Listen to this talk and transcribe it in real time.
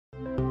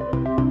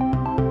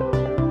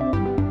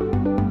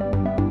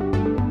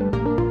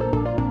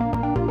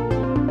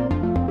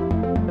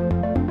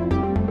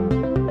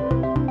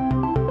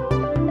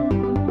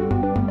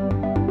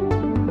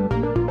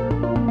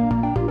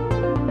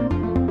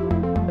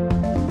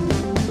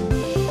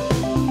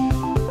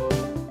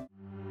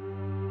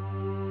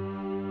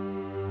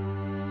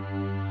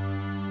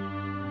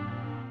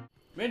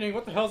Meaning,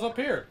 what the hell's up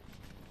here?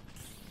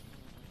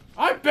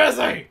 I'm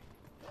busy!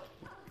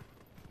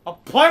 I'll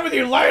play with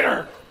you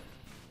later!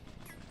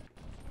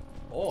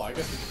 Oh, I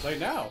guess we can play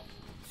now.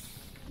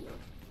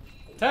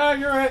 Tag,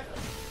 you're it!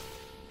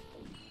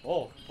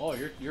 Oh,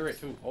 you're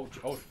it too. Oh,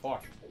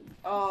 fuck.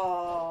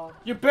 Oh.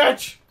 You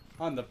bitch!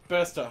 I'm the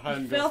best at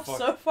hiding. You fell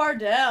so far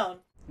down.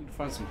 Need to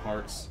find some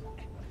hearts.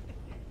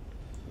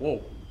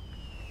 Whoa.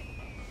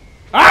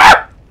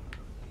 Ah!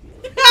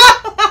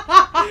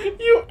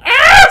 You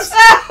ass!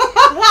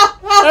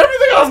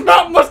 Everything else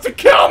mountain wants to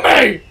kill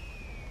me!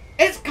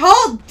 It's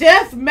called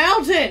Death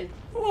Mountain!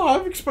 Well,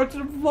 I've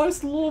expected a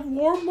nice little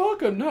warm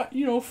welcome, not,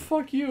 you know,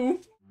 fuck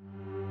you.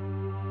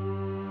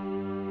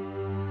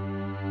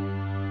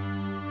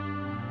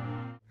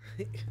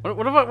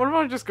 What if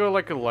I just go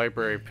like a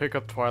library, pick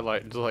up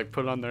Twilight, and just like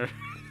put it on there,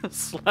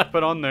 slap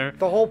it on there?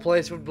 The whole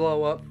place would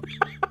blow up.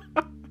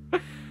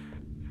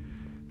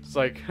 It's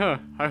like, huh,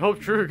 I hope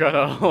Drew got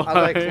out alive.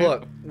 I like,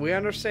 look, we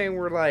understand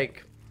we're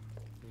like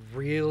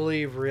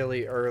really,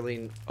 really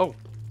early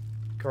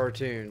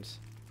cartoons.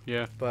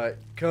 Yeah. But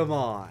come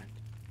on.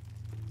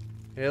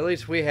 At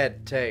least we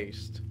had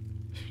taste.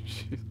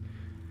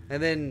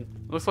 And then...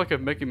 Looks like if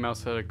Mickey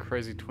Mouse had a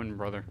crazy twin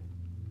brother.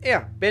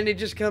 Yeah, Bendy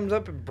just comes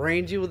up and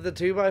brains you with the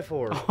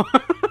 2x4.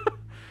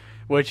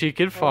 Which he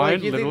can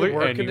find you literally think the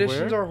work anywhere.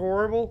 conditions are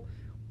horrible?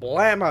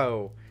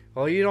 Blammo.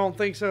 Well, you don't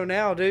think so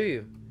now, do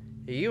you?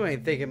 You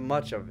ain't thinking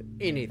much of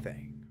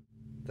anything.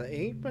 The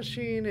ink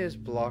machine is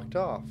blocked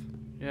off.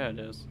 Yeah, it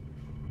is.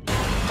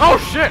 Oh,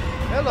 shit!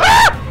 Hello!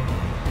 Ah!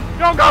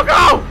 Go, go,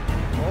 go!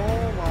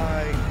 Oh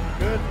my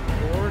good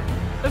lord.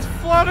 It's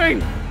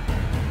flooding!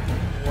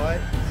 What?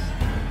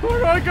 Where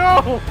do I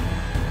go?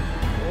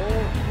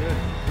 Oh good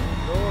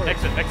lord.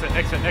 Exit, exit,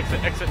 exit,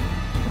 exit, exit.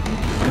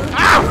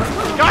 Ow!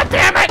 God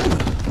damn it!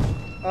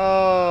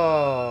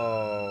 Oh.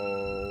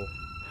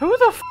 Who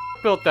the f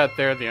built that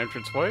there in the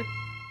entranceway?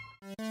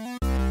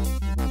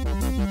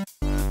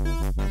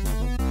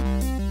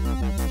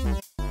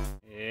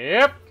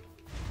 Yep.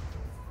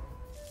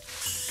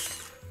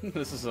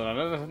 This is an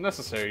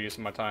unnecessary use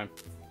of my time.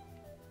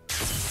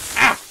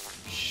 Ah!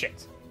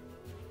 Shit.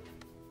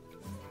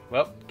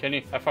 Well,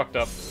 Kenny, I fucked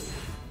up.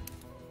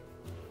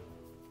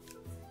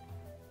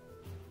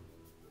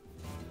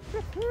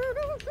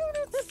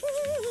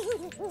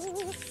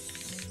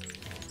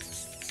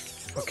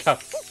 Oh god,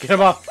 get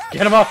him up!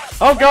 Get him up!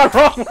 Oh god,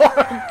 wrong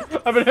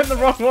one! I've been hitting the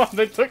wrong one,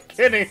 they took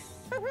Kenny!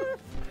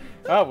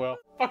 Oh well.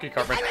 Fuck you,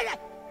 Cartman.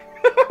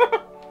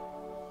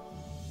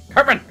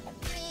 Cartman!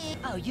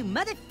 Oh, you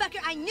motherfucker,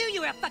 I knew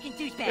you were a fucking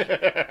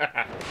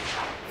douchebag!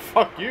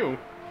 Fuck you.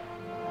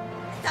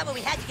 Thought what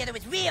we had together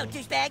was real,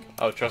 douchebag!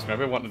 Oh, trust me, I've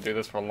been wanting to do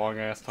this for a long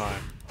ass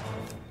time.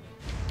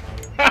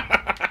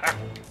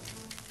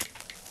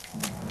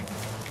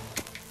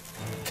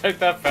 Take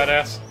that, fat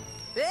ass.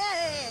 You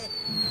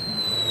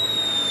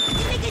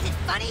think this is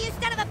funny, you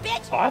son of a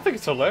bitch? Oh, I think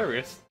it's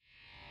hilarious.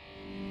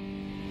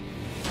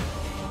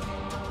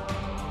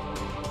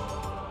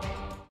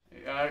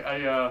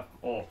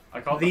 I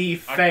call it the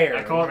fair.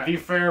 I call it the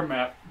fair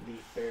map. The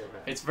fair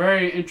map. It's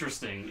very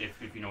interesting,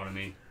 if you know what I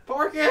mean.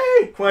 Porky!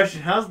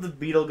 Question, how's the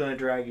beetle gonna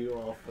drag you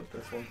off with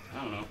this one?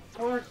 I don't know.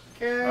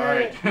 Porky!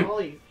 Alright.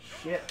 Holy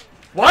shit.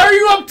 Why are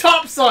you up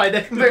topside?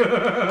 I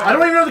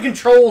don't even know the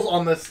controls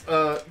on this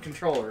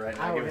controller right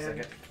now. Give me a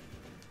second.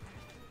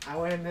 I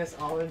win this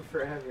all in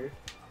forever.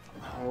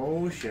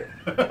 Oh shit.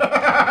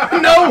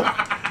 No!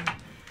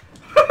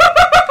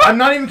 I'm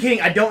not even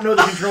kidding, I don't know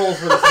the controls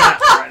for this map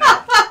right now.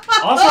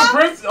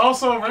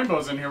 Also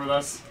Rainbow's in here with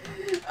us.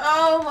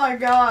 Oh my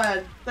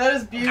god. That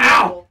is beautiful.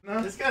 Ow!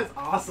 No, this guy's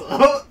awesome.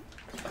 I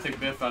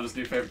think Biff found his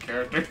new favorite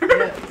character.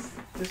 Yes.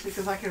 Just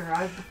because I can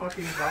ride the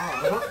fucking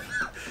bomb.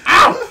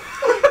 Ow!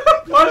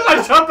 Why did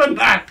I jump in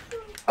that?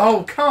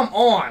 Oh, come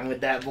on with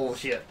that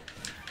bullshit.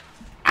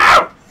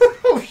 Ow!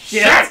 Oh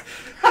shit!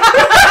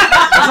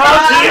 It's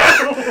all to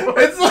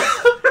you!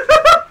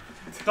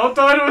 Don't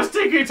die to a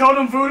stinky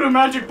totem voodoo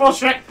magic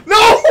bullshit!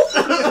 No!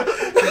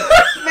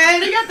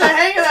 Man, you got the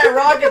hang of that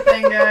rocket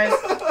thing, guys.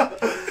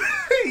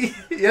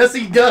 Yes,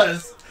 he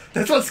does.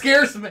 That's what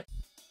scares me.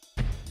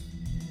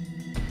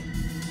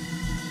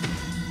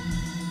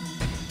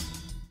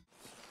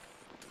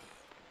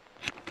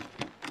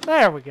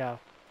 There we go.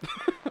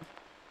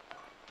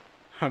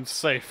 I'm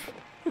safe.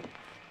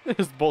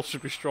 His bolt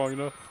should be strong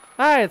enough.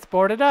 Alright, it's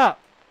boarded up.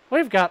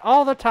 We've got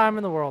all the time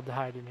in the world to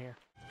hide in here.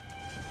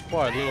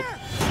 Why, little...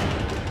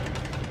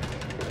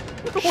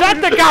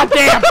 Shut the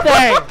goddamn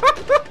thing!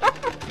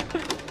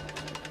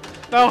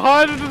 Now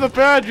hide under the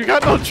bed, you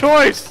got no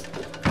choice!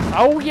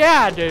 Oh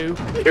yeah, I do.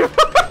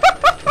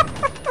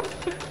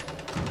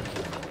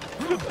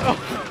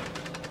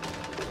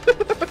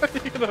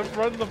 You gonna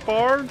run the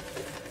barn?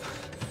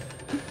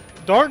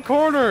 Dark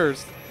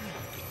corners!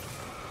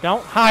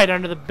 Don't hide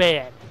under the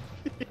bed.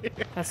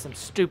 That's some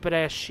stupid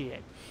ass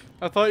shit.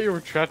 I thought you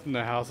were trapped in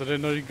the house. I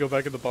didn't know you could go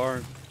back in the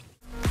barn.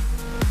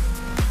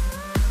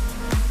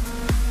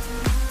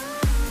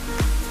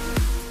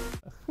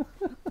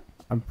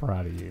 I'm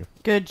proud of you.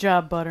 Good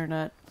job,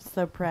 Butternut.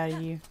 So proud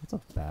of you. It's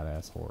a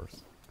badass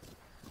horse.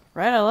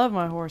 Right, I love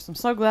my horse. I'm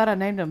so glad I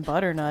named him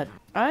Butternut.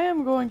 I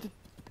am going to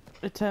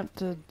attempt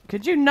to...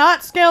 Could you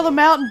not scale the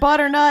mountain,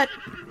 Butternut?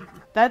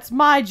 That's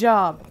my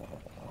job.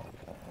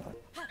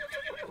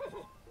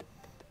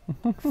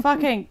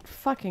 fucking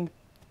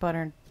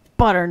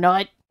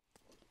Butternut.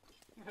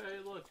 Hey,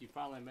 look, you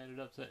finally made it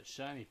up to that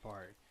shiny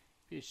part.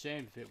 Be a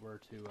shame if it were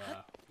to,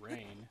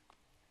 rain.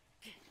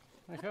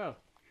 Like, oh,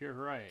 you're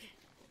right.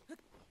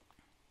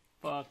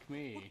 Fuck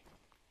me.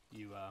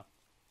 You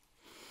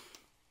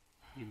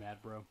mad,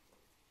 bro? A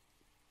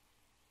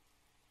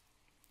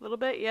little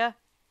bit, yeah.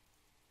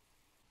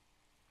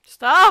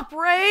 Stop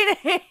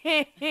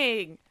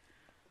raining!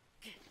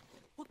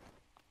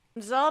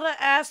 Zelda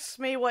asks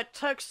me what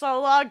took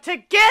so long to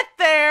get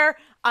there.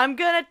 I'm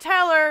gonna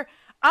tell her,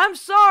 I'm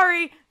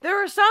sorry, there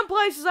were some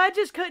places I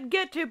just couldn't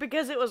get to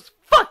because it was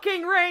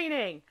fucking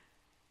raining.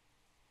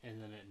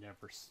 And then it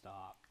never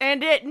stopped.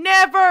 And it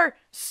never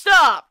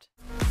stopped!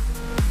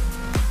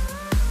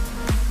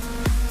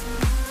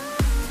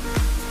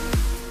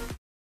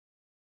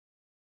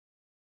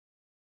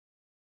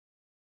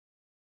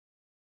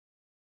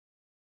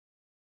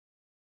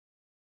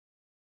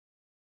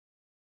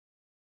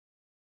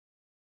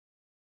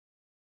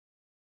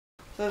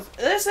 So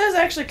this is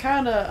actually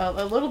kind of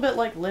a little bit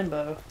like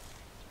Limbo.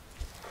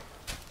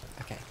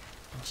 Okay.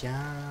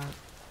 Jump.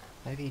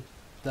 Maybe,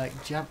 like,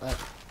 jump up.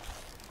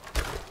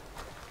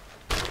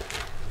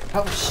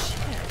 Oh, shit.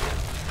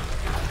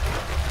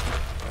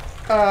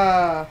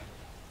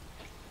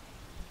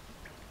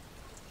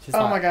 She's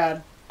Oh like, my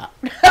god.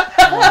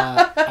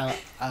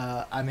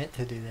 I meant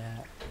to do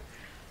that.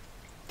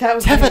 That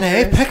was Tiffany,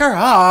 dangerous. pick her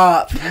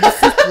up!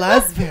 Mrs.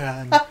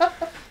 Lesbian!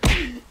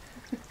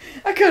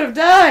 I could have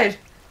died!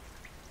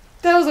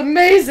 That was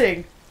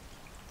amazing!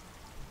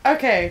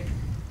 Okay.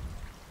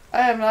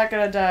 I am not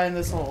gonna die in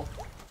this hole.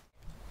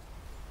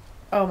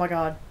 Oh my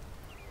god.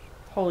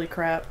 Holy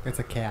crap. It's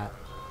a cat.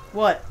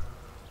 What?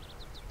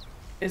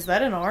 Is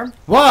that an arm?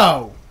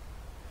 Whoa!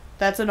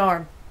 That's an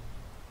arm.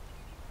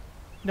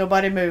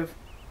 Nobody move.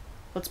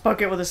 Let's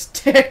poke it with a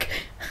stick.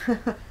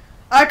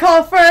 I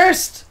call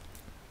first!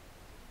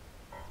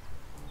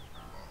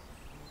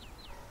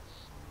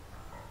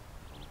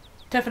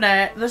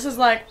 Tiffany, this is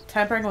like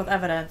tampering with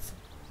evidence.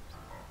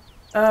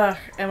 Ugh,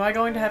 am I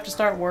going to have to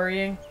start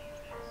worrying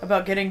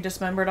about getting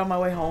dismembered on my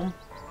way home?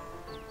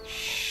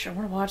 Shh, I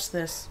want to watch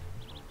this.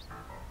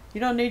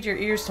 You don't need your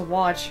ears to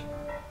watch.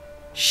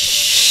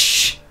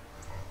 Shh!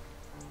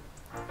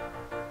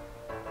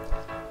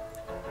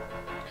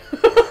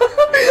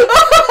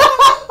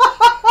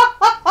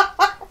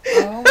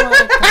 Oh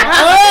my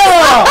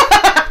god.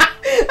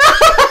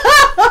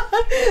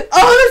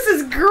 Oh, this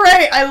is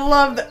great! I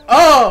love the.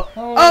 Oh!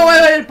 Oh,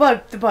 wait, the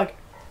bug. The bug.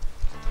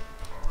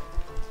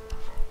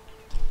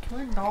 Can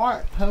I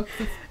not poke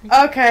this?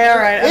 Okay,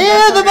 alright.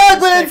 Yeah, the bug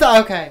went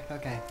inside! Okay.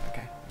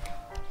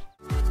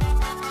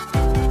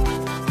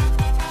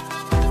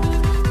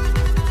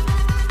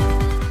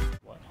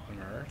 What on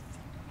earth?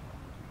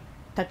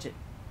 Touch it.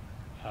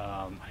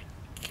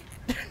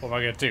 What am I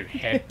gonna do?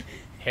 Head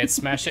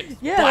smash it?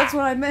 Yeah, that's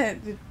what I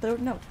meant.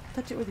 No,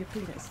 touch it with your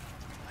penis.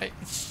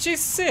 She's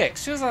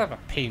 6. She doesn't have a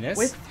penis.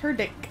 With her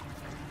dick.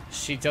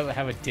 She doesn't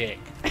have a dick.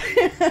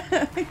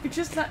 You're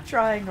just not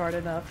trying hard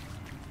enough.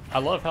 I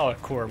love how it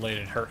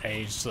correlated her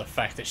age to the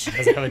fact that she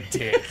doesn't have a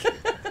dick.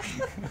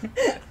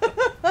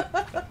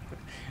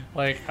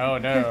 Like, oh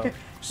no,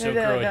 she'll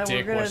grow a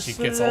dick when she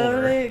gets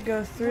older.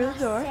 Go through the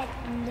door. Said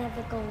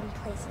never go in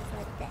places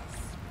like this.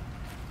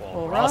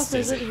 Well, Ross Ross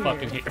isn't isn't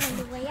fucking On here.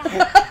 the way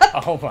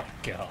out. Oh my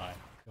god.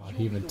 God,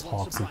 he even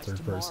talks in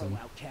third person.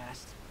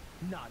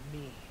 Not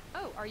me.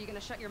 Oh, are you gonna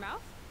shut your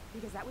mouth?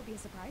 Because that would be a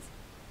surprise.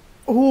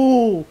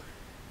 Ooh.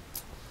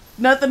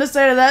 Nothing to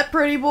say to that,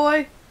 pretty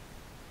boy?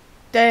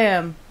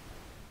 Damn.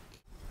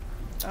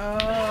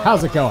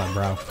 How's it going,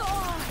 bro?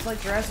 It's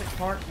like Jurassic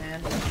Park,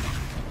 man. Well,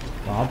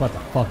 I'm about to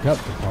fuck up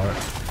the part.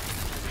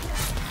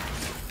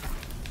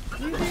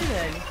 What are you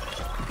doing?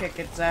 Kick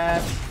its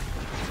ass.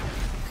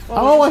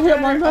 Oh, I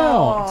hit my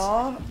mount.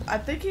 Aw, I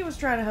think he was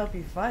trying to help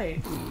you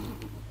fight.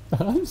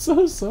 I'm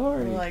so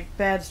sorry. Like,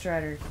 bad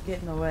Strider, get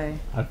in the way.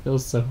 I feel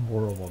so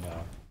horrible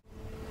now.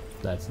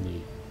 That's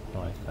neat. I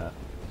like that.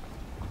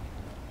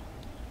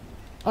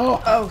 Oh,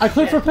 Oh, I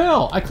clicked shit.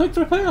 repel. I clicked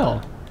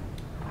repel.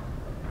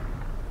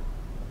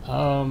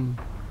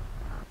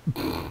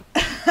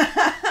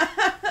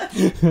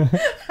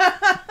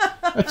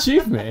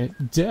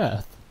 Achievement,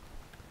 death.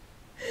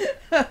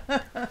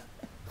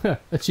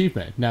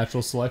 Achievement,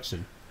 natural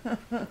selection.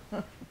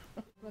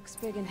 Looks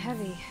big and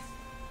heavy.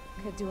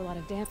 Could do a lot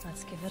of damage.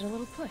 Let's give it a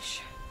little push.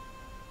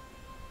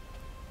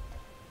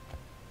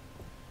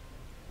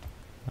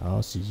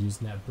 Oh, she's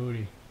using that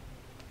booty.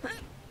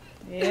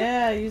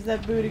 Yeah, use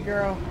that booty,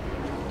 girl.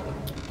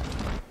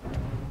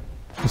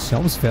 She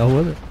almost fell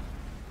with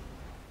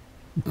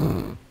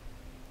it.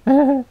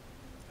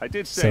 I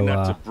did say So,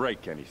 not to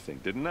break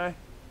anything, didn't I?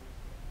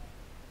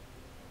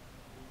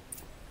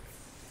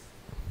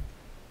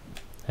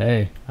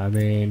 Hey, I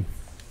mean...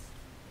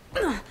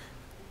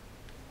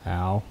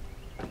 Ow.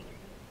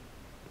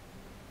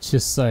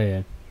 Just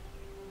saying.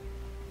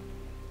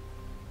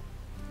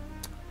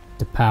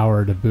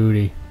 power of the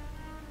booty.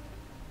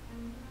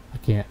 I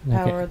can't.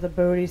 Power of the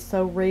booty's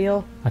so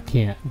real. I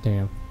can't.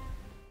 Damn.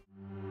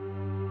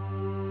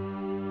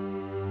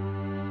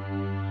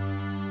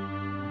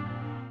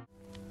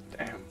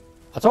 Damn.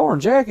 A torn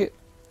jacket.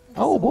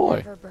 Oh boy.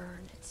 Never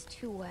burned. It's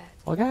too wet.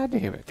 Well, god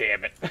damn it.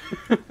 Damn it.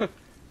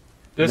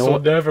 This will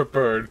never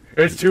burn.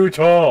 It's too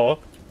tall.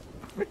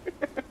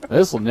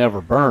 This will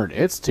never burn.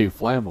 It's too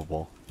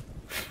flammable.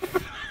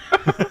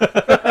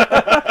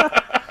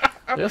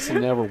 This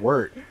will never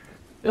work.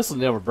 This will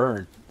never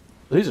burn.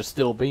 These are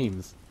steel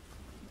beams.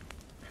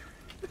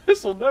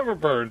 This will never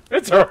burn.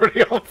 It's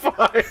already on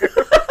fire.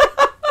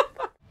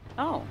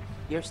 Oh,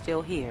 you're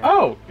still here.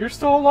 Oh, you're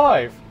still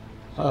alive.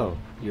 Oh,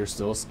 you're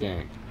still a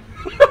skank.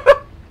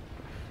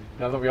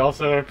 Now that we all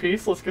said our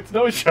piece, let's get to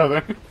know each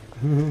other.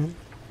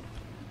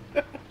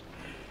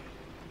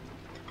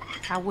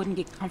 I wouldn't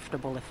get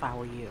comfortable if I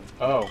were you.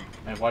 Oh,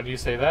 and why do you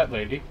say that,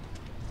 lady?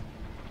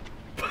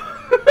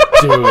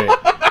 Do it.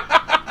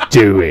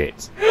 Do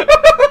it.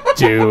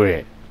 Do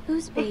it.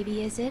 Whose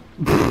baby is it?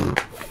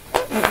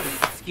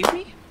 Excuse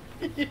me?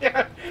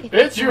 Yeah, If bitch,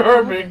 it's you not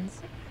heard me. Alvin's,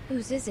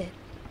 whose is it?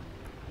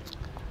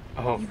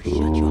 Oh. You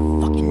shut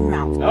your fucking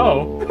mouth.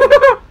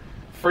 Oh.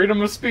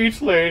 Freedom of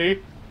speech,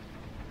 lady.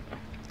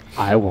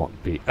 I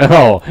won't be.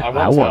 Oh, I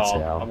I won't won't tell.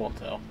 tell. I won't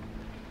tell.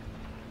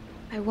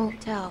 I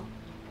won't tell.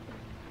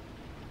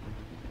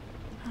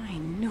 I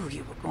knew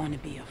you were going to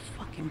be a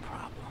fucking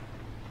problem.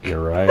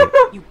 You're right.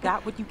 You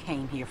got what you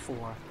came here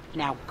for.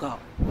 Now go.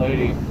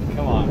 Lady,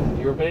 come on.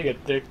 You were being a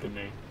dick to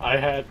me. I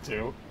had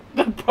to.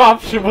 The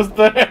option was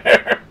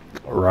there.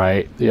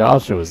 Right. The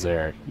option was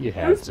there. You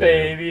had Whose to.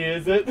 baby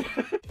is it?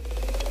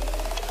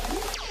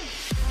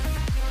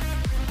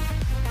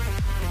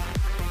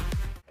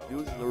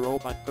 Use the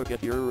robot to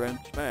get your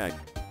wrench back.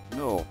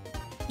 No.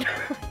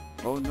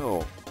 Oh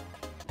no.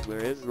 Where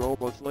is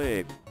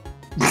Robo-Slave?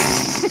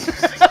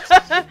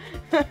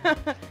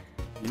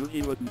 Knew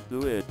he wouldn't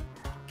do it.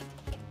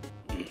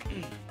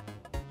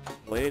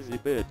 Lazy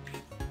bitch.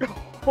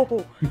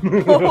 Oh.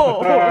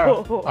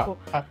 Oh.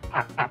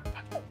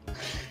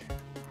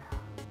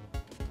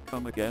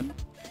 Come again?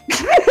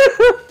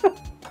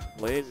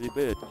 Lazy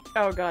bitch.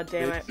 Oh god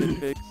damn it. Fix it,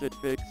 fix it,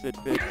 fix it,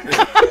 fix it.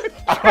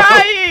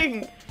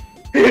 Trying!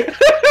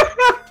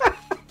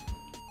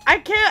 I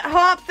can't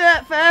hop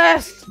that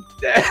fast!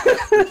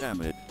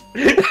 Damn it.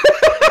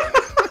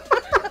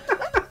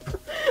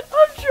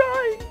 I'm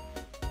trying!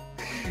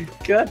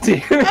 God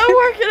damn. I'm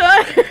working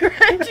on it!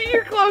 Reggie,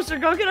 you're closer.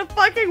 Go get a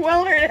fucking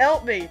welder and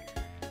help me!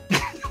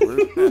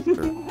 We're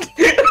faster.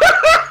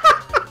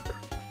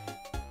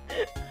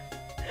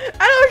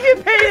 I don't get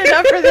paid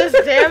enough for this,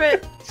 damn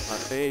it!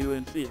 I'll pay you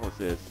in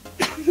seahorses.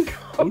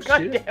 Oh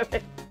god damn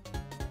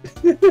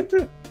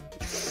it.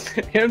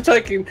 Him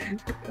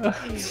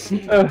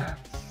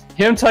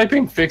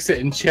typing "fix it"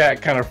 in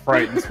chat kind of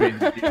frightens me,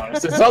 to be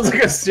honest. It sounds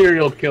like a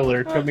serial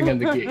killer coming in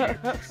to get you.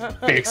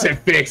 Fix it,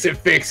 fix it,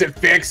 fix it,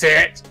 fix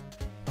it!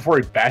 Before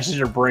he bashes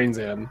your brains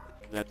in.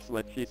 That's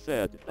what she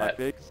said. I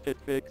fixed it,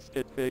 fixed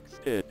it,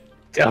 fixed it.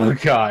 Oh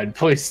god,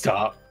 please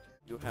stop.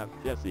 You have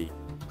Jesse.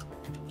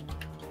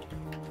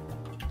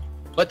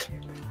 What?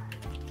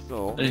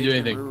 So, I didn't do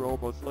anything. we're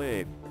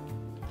Robo-Slave.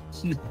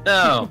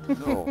 No.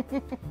 No.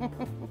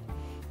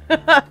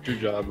 Good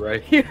job,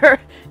 right? You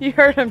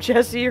heard him,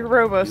 Jesse. You're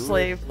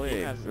robo-slave.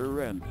 He has a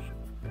wrench.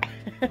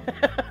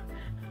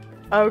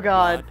 Oh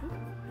god.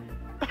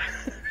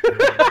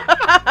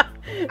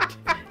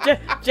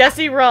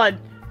 Jesse, run.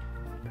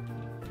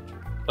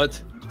 What?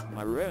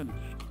 My wrench.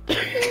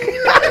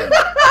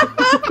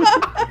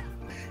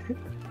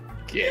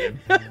 Get him.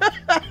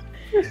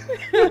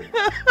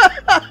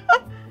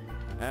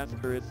 Ask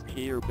her it's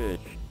here, bitch.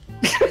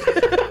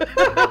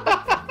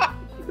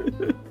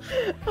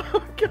 Oh,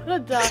 I'm gonna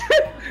die.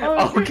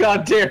 Oh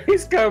god damn,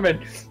 he's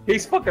coming.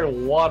 He's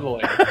fucking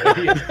waddling.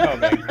 He is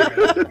coming.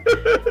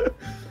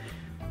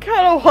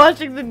 Kind of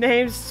watching the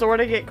names sort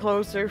of get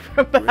closer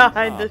from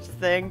behind this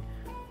thing.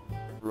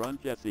 Run,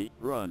 Jesse,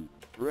 run.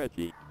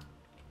 Reggie.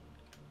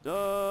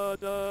 Da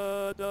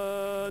da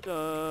da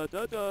da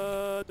da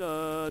da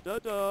da da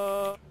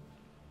da.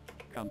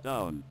 Calm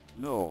down.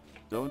 No,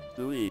 don't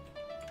delete.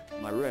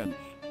 My wrench.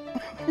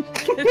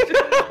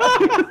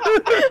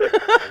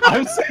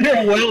 I'm sitting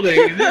here welding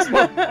and this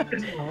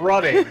motherfucker's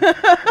running.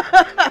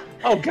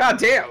 Oh god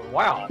damn,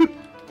 wow.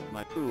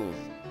 My tools.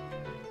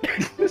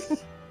 See,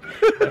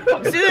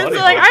 it's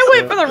like, I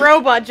wait for the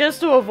robot just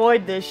to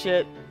avoid this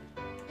shit.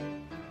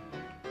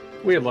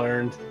 We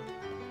learned.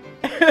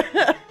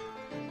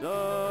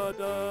 Da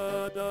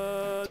da da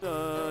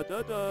da da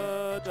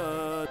da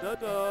da da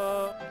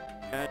da.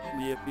 Catch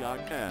me if ya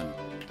can.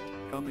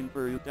 Coming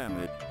for you, damn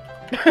it.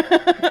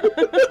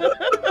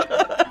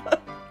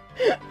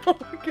 Oh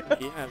my god.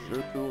 He has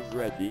her tools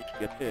ready.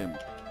 Get him.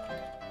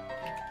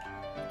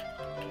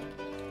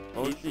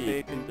 Oh, he's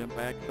taking them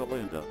back to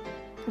Linda.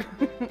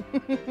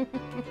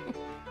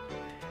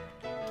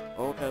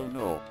 Oh hell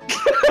no.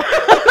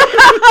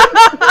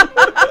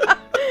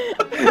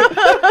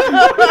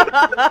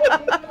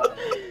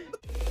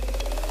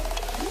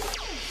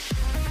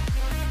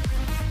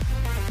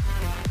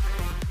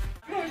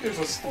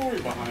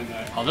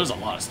 there's a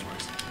lot of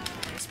stories.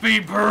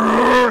 Speed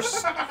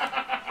burst!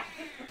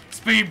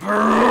 Speed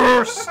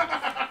burst!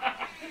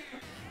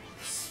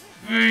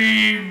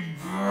 Speed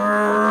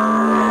burst!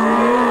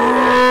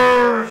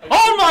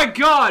 Oh my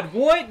god!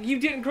 What? You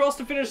didn't cross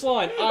the finish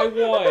line. I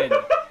won.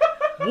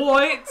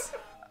 What?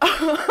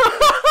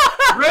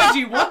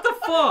 Reggie, what the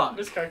fuck?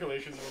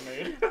 Miscalculations were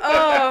made.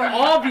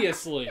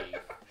 Obviously.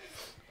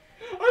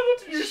 I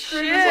looked at your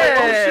screen and was like,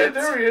 oh shit,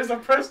 there he is. I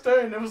pressed A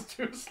and it was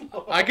too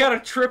slow. I got a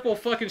triple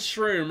fucking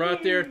shroom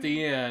right there at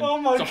the end. Oh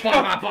my so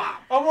god.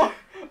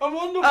 I'm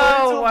on the way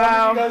until one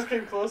of you guys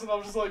came close and I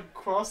was just like,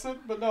 cross it?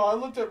 But no, I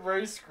looked at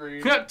Ray's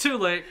screen. Too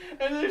late.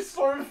 And they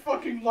started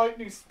fucking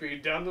lightning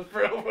speed down the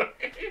railway.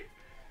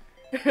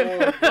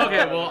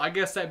 Okay, well, I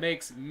guess that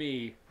makes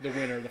me the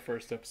winner of the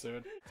first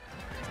episode.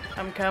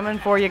 I'm coming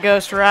for you,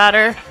 Ghost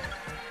Rider.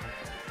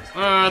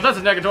 That's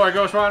a negatory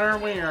Ghost Rider.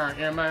 We are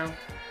ammo.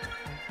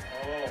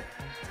 Oh.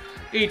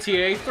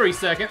 ETA, 3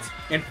 seconds.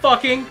 And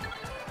fucking...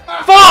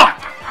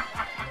 Fuck!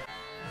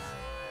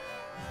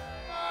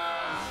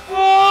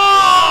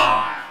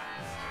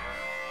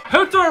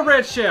 Who threw a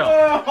red shell?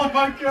 Oh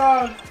my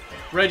god.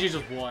 Reggie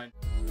just won.